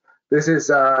carriage. This is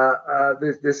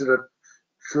this is a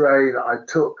train I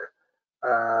took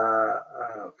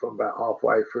from about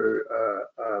halfway through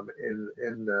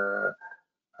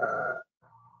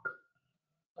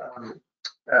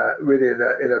really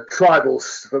in a tribal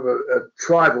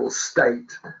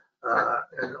state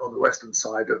on the western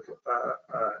side of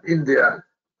India,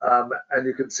 and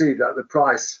you can see that the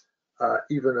price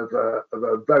even of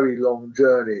a very long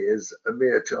journey, is a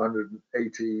mere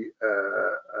 280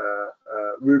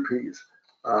 rupees,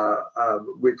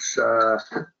 which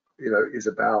is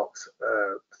about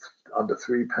under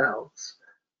 £3.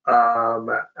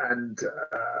 And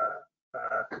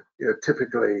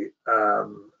typically,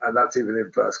 and that's even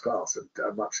in first class,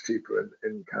 and much cheaper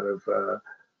in kind of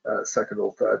second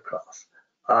or third class.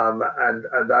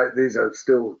 These are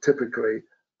still typically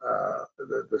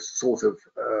the sort of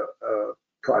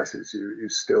prices you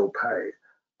still pay.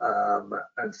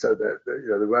 And so the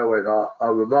railways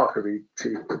are remarkably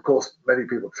cheap. Of course, many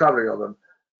people traveling on them.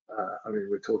 I mean,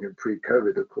 we're talking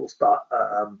pre-COVID, of course, but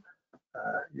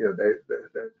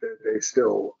they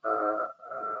still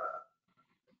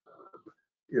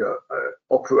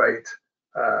operate,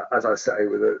 as I say,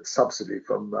 with a subsidy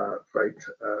from freight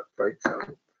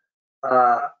travel.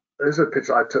 There's a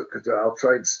picture I took because our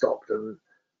train stopped and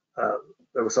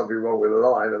there was something wrong with the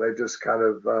line, and they just kind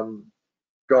of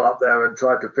got up there and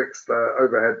tried to fix the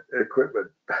overhead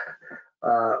equipment,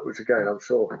 which again, I'm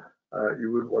sure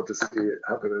you wouldn't want to see it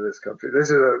happen in this country. This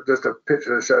is just a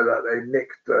picture to show that they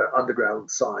nicked the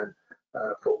underground sign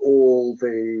for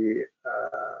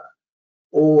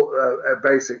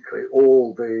basically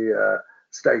all the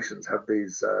stations have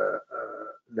these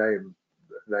names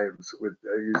with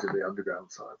using the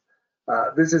underground sign.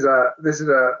 This is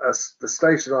the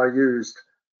station I used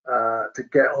to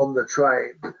get on the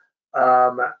train,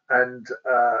 and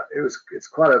it's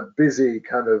quite a busy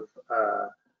kind of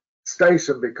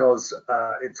station because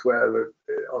it's where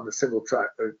on the single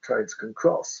track the trains can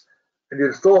cross. And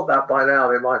you'd have thought that by now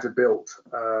they might have built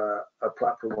a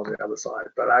platform on the other side,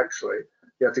 but actually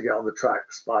you have to get on the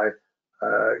tracks by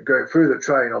going through the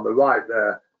train on the right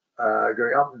there,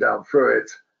 going up and down through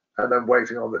it, and then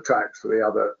waiting on the tracks for the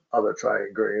other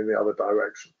train going in the other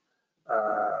direction,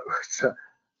 which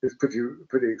is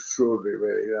pretty extraordinary,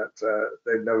 really, that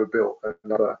they've never built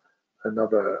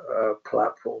another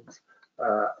platforms.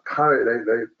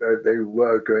 Apparently they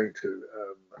were going to.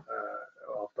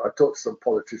 I talked to some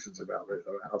politicians about this,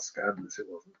 how scandalous it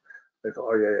was. They thought,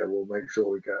 oh yeah, we'll make sure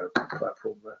we get a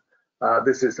platform there.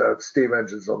 This is steam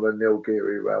engines on the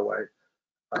Nilgiri Railway,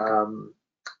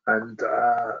 and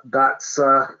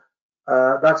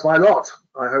that's my lot.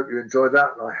 I hope you enjoyed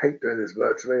that. And I hate doing this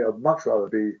virtually. I'd much rather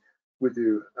be with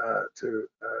you to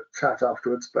chat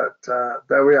afterwards, but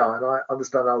there we are, and I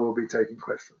understand I will be taking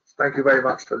questions. Thank you very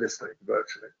much for listening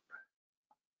virtually.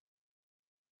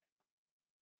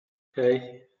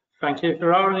 Okay, thank you. If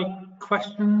there are any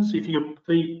questions, if you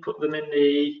please put them in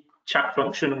the chat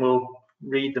function and we'll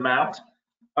read them out.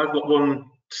 I've got one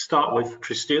to start with,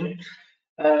 Christian.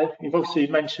 You've obviously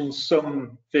mentioned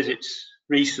some visits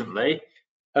recently.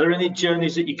 Are there any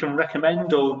journeys that you can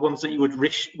recommend or ones that you would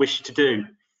wish to do?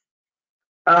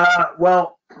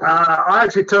 Well, I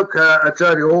actually took a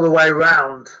journey all the way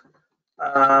around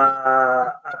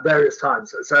at various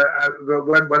times. So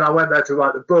when I went there to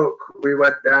write the book, we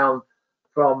went down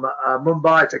from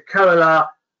Mumbai to Kerala.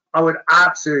 I would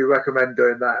absolutely recommend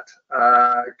doing that.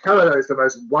 Kerala is the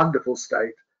most wonderful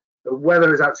state. The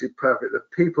weather is absolutely perfect. The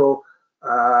people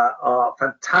are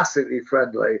fantastically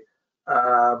friendly.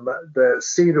 The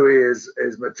scenery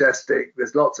is majestic.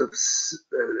 There's lots of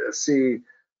sea,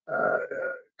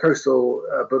 coastal,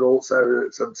 but also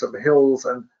some hills.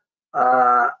 And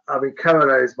I mean,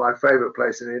 Kerala is my favorite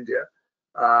place in India,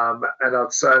 and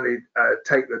I'd certainly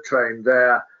take the train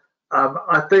there.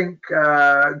 I think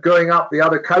going up the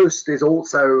other coast is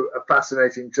also a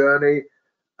fascinating journey,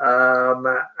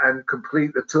 and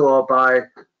complete the tour by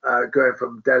going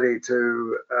from Delhi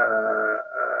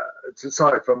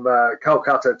from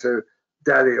Calcutta to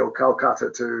Delhi, or Calcutta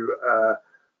to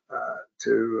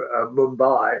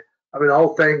Mumbai. I mean, the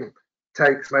whole thing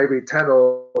takes maybe 10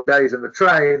 days in the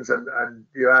trains, and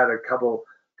you add a couple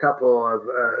of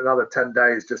another 10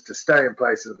 days just to stay in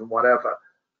places and whatever.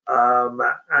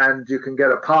 And you can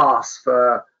get a pass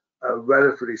for a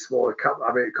relatively small.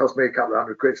 I mean, it cost me a couple of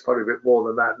 £100, probably a bit more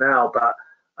than that now. But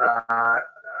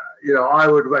I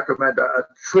would recommend a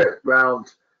trip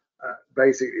round,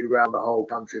 basically around the whole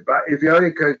country. But if you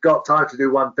only got time to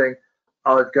do one thing,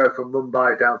 I would go from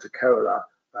Mumbai down to Kerala,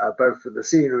 both for the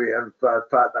scenery and for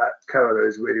the fact that Kerala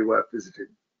is really worth visiting.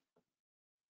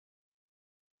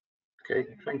 Okay,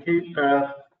 thank you.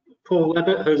 Paul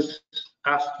Levitt has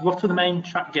asked, what are the main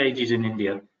track gauges in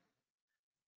India?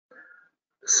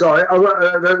 Sorry,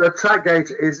 the track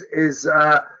gauge is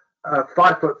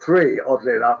 5'3",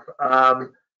 oddly enough.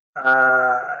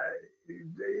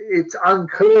 It's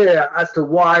unclear as to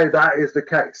why that is the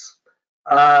case.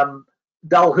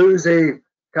 Dalhousie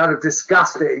kind of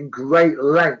discussed it in great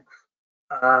length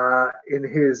in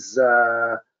his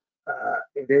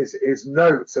in his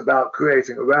notes about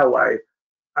creating a railway,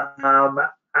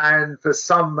 and for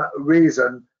some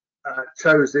reason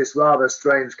chose this rather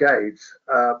strange gauge,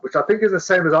 which I think is the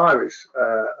same as Irish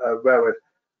railway.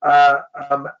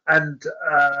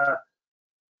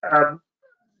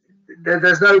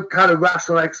 There's no kind of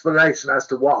rational explanation as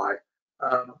to why,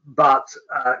 but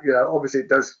obviously it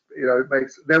does. It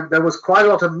makes there was quite a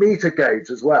lot of meter gauge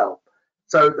as well.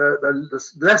 So the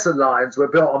lesser lines were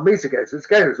built on meter gauge. Which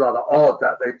again is rather odd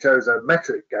that they chose a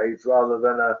metric gauge rather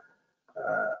than an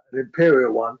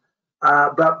imperial one.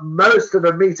 But most of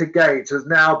the meter gauge has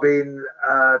now been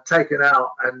taken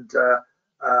out and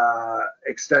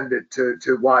extended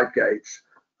to wide gauge.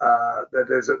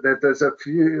 There's a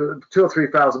few 2,000 or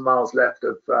 3,000 miles left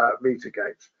of meter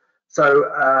gauge. So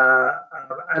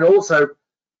and also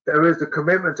there is the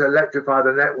commitment to electrify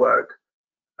the network,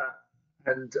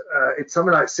 and it's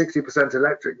something like 60%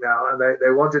 electric now, and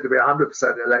they want it to be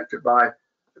 100% electric by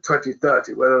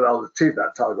 2030. Whether they'll achieve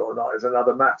that target or not is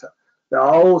another matter. They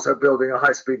are also building a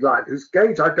high-speed line whose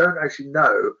gauge I don't actually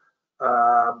know,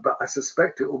 but I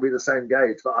suspect it will be the same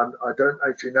gauge, but I don't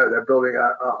actually know. They're building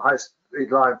a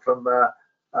high-speed line from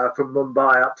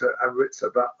Mumbai up to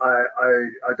Amritsar, but I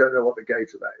don't know what the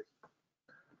gauge of that is.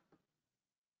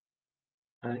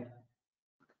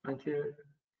 Thank you.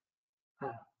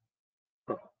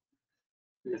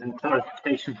 There's a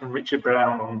clarification from Richard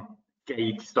Brown on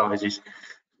gauge sizes.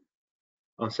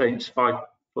 I'm saying it's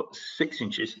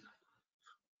 5'6".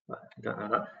 I don't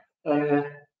know that.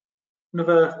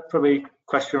 Another probably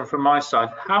question from my side.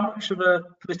 How much of a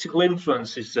political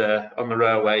influence is there on the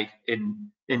railway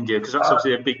in India? Because that's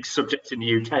obviously a big subject in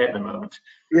the UK at the moment.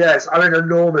 Yes, I mean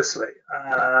enormously.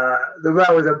 The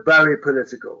railways are very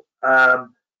political.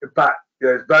 In fact,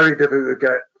 it's very difficult to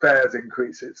get fares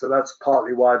increases, so that's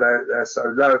partly why they're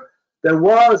so low. There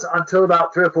was, until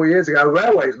about 3 or 4 years ago, a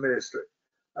railways ministry.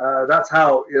 That's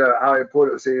how how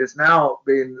important it was. It's now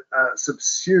been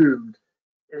subsumed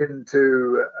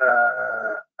into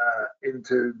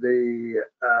the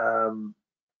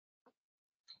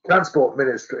transport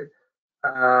ministry,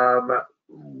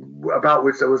 about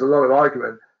which there was a lot of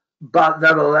argument. But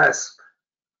nevertheless,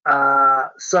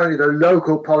 certainly the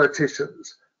local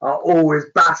politicians are always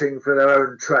batting for their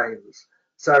own trains.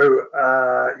 So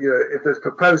if there's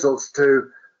proposals to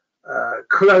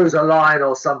close a line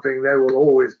or something, they will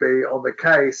always be on the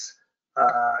case.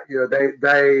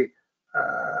 They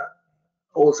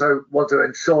also want to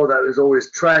ensure that there's always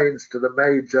trains to the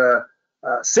major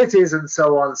cities and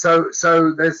so on. So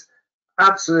there's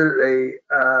absolutely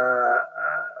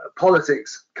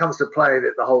politics comes to play in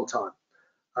it the whole time,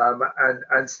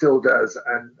 and still does,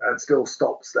 and still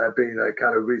stops there being a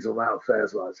kind of reasonable amount of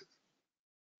fares rises.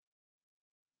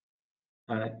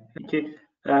 Thank you.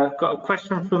 Got a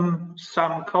question from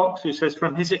Sam Cox, who says,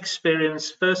 from his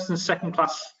experience, first and second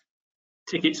class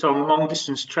tickets on long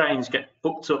distance trains get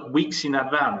booked up weeks in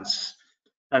advance,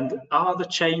 and are the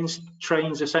trains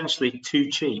essentially too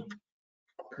cheap?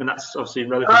 And that's obviously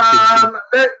relevant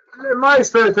to in my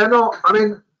experience, they're not. I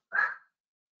mean,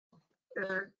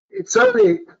 it's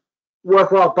certainly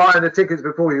worthwhile buying the tickets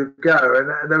before you go,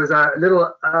 and there was a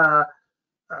little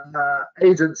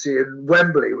agency in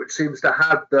Wembley which seems to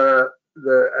have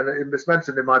and it's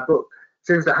mentioned in my book,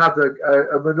 seems to have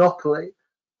a monopoly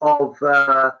of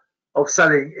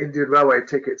selling Indian Railway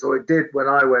tickets, or it did when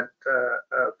I went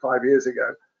 5 years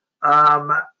ago.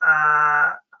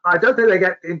 I don't think they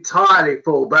get entirely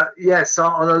full, but yes,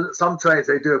 on some trains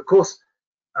they do. Of course,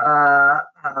 of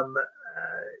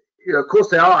course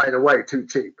they are in a way too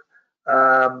cheap.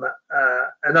 And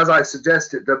as I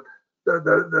suggested,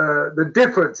 the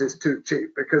difference is too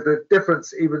cheap, because the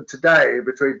difference even today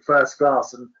between first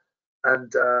class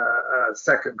and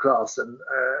second class, and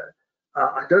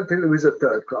I don't think there is a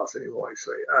third class anymore.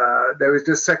 Actually, there is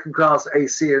just second class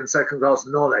AC and second class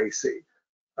non-AC.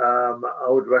 I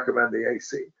would recommend the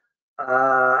AC.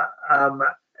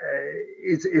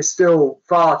 It's still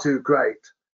far too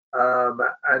great.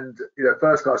 And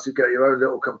first class you get your own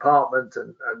little compartment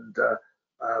and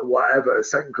whatever.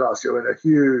 Second class you're in a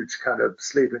huge kind of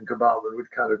sleeping compartment with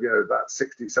kind of about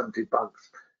 60-70 bunks.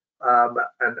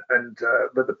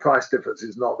 But the price difference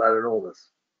is not that enormous.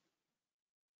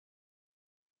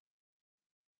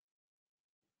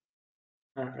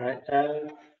 All right.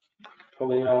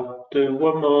 Probably I'll do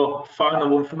one more final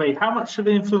one for me. How much of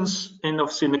the influence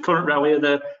obviously in the current railway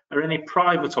are any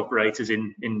private operators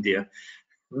in India?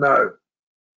 No.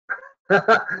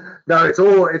 No, it's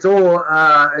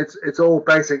all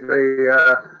basically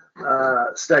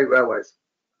state railways,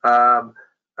 and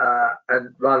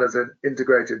run as an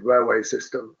integrated railway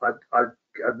system. I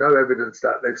have no evidence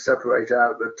that they've separated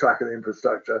out the track and the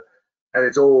infrastructure. and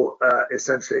it's all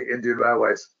essentially Indian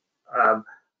Railways.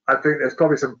 I think there's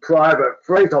probably some private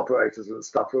freight operators and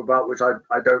stuff about which I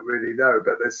don't really know,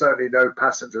 but there's certainly no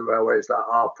passenger railways that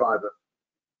are private.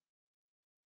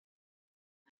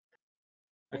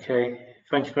 Okay,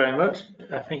 thank you very much.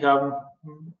 I think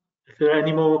if there are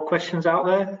any more questions out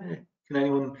there, can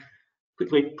anyone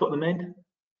quickly put them in?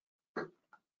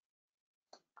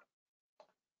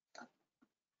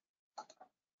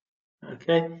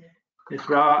 Okay, if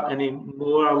there are any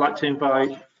more, I'd like to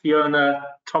invite Fiona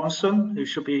Thompson, who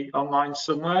should be online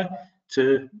somewhere,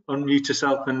 to unmute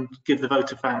herself and give the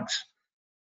vote of thanks.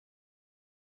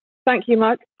 Thank you,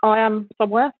 Mike. I am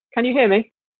somewhere. Can you hear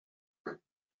me?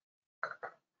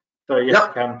 So yes, Yep.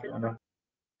 I can, Fiona.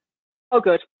 Oh,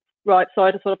 good. Right, so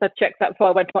I just sort of checked that before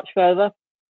I went much further.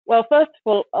 Well, first of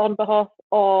all, on behalf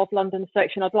of London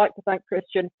section, I'd like to thank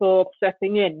Christian for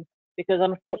stepping in, because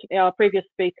unfortunately our previous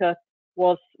speaker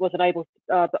was unable.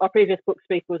 Our previous book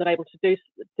speaker was unable to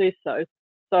do so.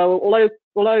 So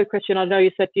although Christian, I know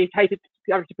you said you hated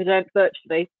having to present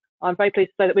virtually, I'm very pleased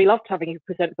to say that we loved having you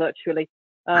present virtually.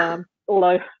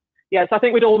 Although, yes, I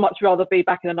think we'd all much rather be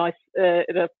back in a nice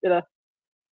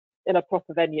in a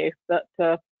proper venue. But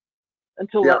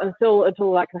until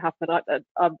that can happen, I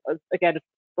again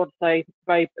want to say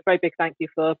very big thank you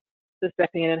for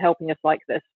stepping in and helping us like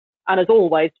this. And as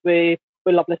always, we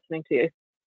love listening to you.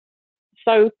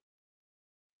 So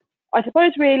I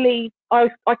suppose really I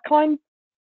kind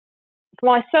for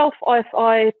myself I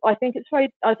think it's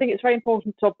very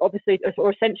important to, obviously,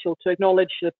 or essential to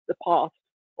acknowledge the past,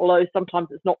 although sometimes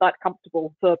it's not that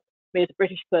comfortable for me as a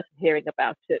British person hearing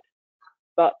about it.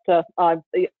 But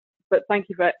thank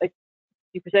you for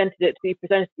you presented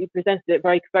it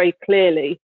very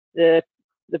clearly, the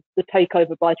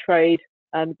takeover by trade,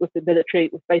 and with the military,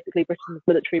 with basically Britain's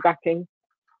military backing,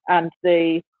 and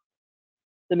the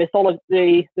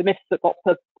mythology, the myths that got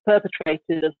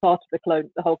perpetrated as part of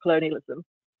the whole colonialism,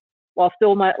 while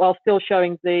still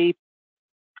showing the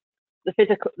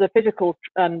physical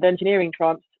and engineering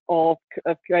triumphs of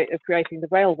creating the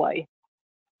railway.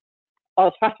 I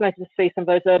was fascinated to see some of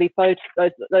those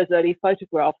early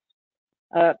photographs,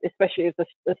 especially of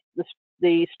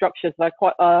the structures, like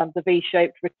quite the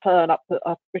V-shaped return up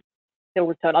hill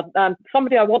return. And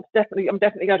somebody I'm definitely going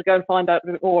to go and find out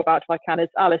a bit more about if I can is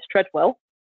Alice Treadwell.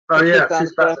 Oh yeah,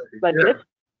 she's fascinating.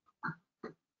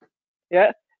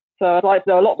 Yeah, so I'd like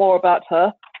to know a lot more about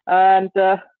her. And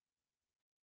I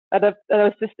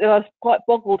was quite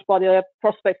boggled by the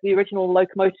prospect of the original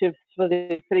locomotives for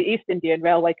the East Indian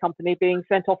Railway Company being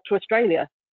sent off to Australia.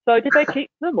 So did they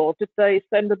keep them, or did they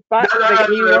send them back? No,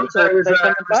 it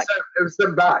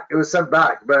was sent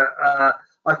back. But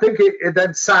I think it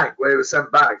then sank when it was sent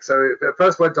back. So it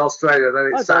first went to Australia,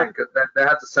 then it sank, and then they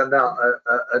had to send out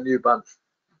a new bunch.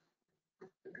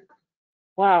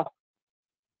 Wow.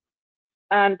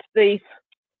 And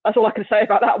that's all I can say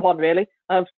about that one, really.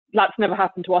 That's never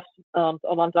happened to us on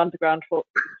Underground for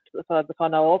the I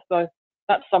know of, so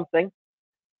that's something.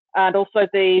 And also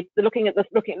looking at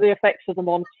the effects of the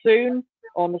monsoon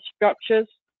on the structures.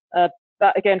 That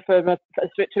again, to me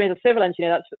as a civil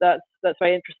engineer, that's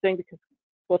very interesting, because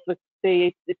of course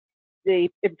the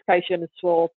implications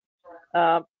for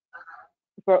the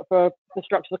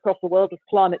structures across the world with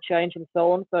climate change and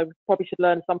so on. So we probably should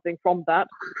learn something from that.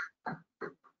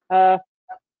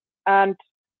 And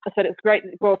I said it's great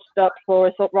that it brought it up for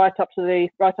us right up to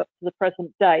the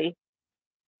present day,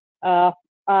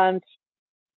 and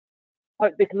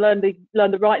hope we can learn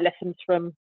the right lessons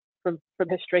from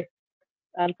history,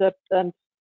 and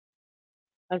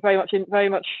very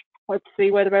much hope to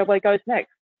see where the railway goes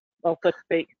next, well, so to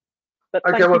speak. But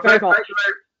okay, thank you very much.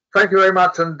 Thank you very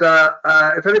much. And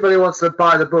if anybody wants to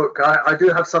buy the book, I do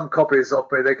have some copies of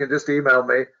me. They can just email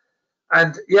me.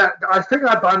 And yeah, I think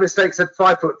I by mistake said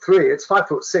 5'3". It's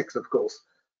 5'6", of course.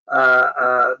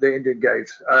 The Indian gauge,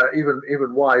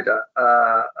 even wider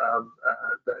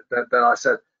than I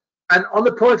said. And on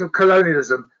the point of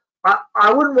colonialism,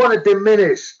 I wouldn't want to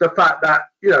diminish the fact that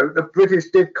the British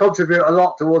did contribute a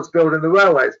lot towards building the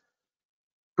railways.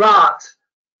 But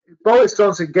if Boris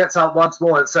Johnson gets up once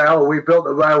more and say, "Oh, we built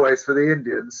the railways for the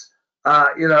Indians,"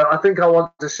 I think I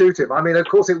want to shoot him. I mean, of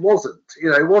course, it wasn't.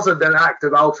 It wasn't an act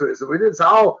of altruism. We didn't say,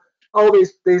 "Oh,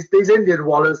 these Indian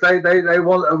wallers, they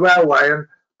want a railway,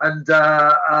 and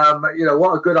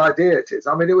what a good idea it is."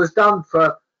 I mean, it was done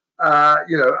for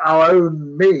our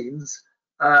own means,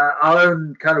 our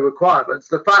own kind of requirements.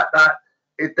 The fact that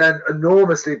it then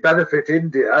enormously benefit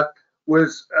India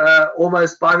was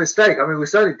almost by mistake. I mean, we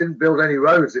certainly didn't build any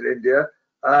roads in India.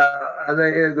 And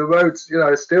the roads,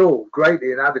 are still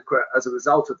greatly inadequate as a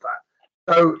result of that.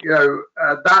 So,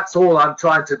 that's all I'm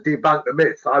trying to debunk the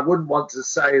myth. I wouldn't want to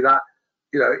say that,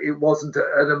 it wasn't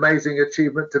an amazing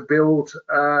achievement to build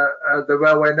the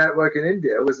railway network in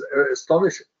India. It was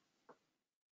astonishing.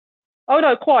 Oh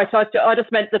no, quite. I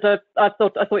just meant that I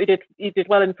thought you did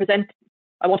well in presenting.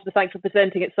 I wanted to thank you for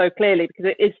presenting it so clearly, because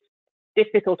it is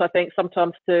difficult, I think,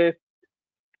 sometimes to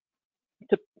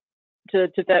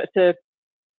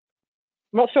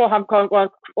I'm not sure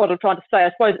what I'm trying to say.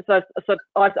 I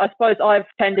suppose I've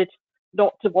tended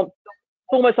not to want.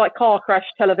 It's almost like car crash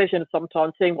television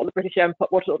sometimes, seeing what the British Empire,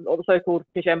 what the so-called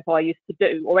British Empire used to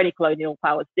do, or any colonial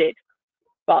powers did.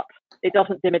 But it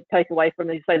doesn't take away from,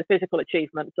 say, the physical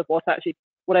achievements of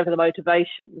whatever the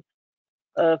motivations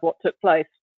of what took place.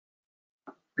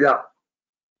 Yeah.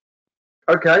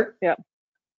 Okay. Yeah.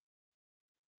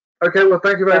 Okay, well,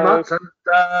 thank you very much. And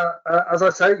as I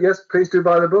say, yes, please do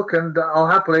buy the book, and I'll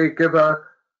happily give a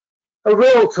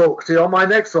real talk to you on my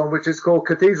next one, which is called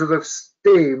Cathedrals of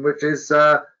Steam, which is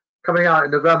coming out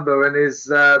in November, and is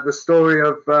the story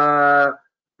of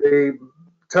the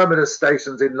terminus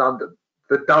stations in London,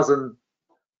 the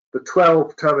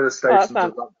 12 terminus stations of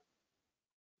London.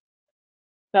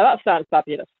 Now that sounds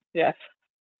fabulous. Yes.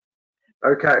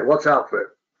 Okay, watch out for it.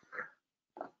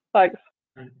 Thanks.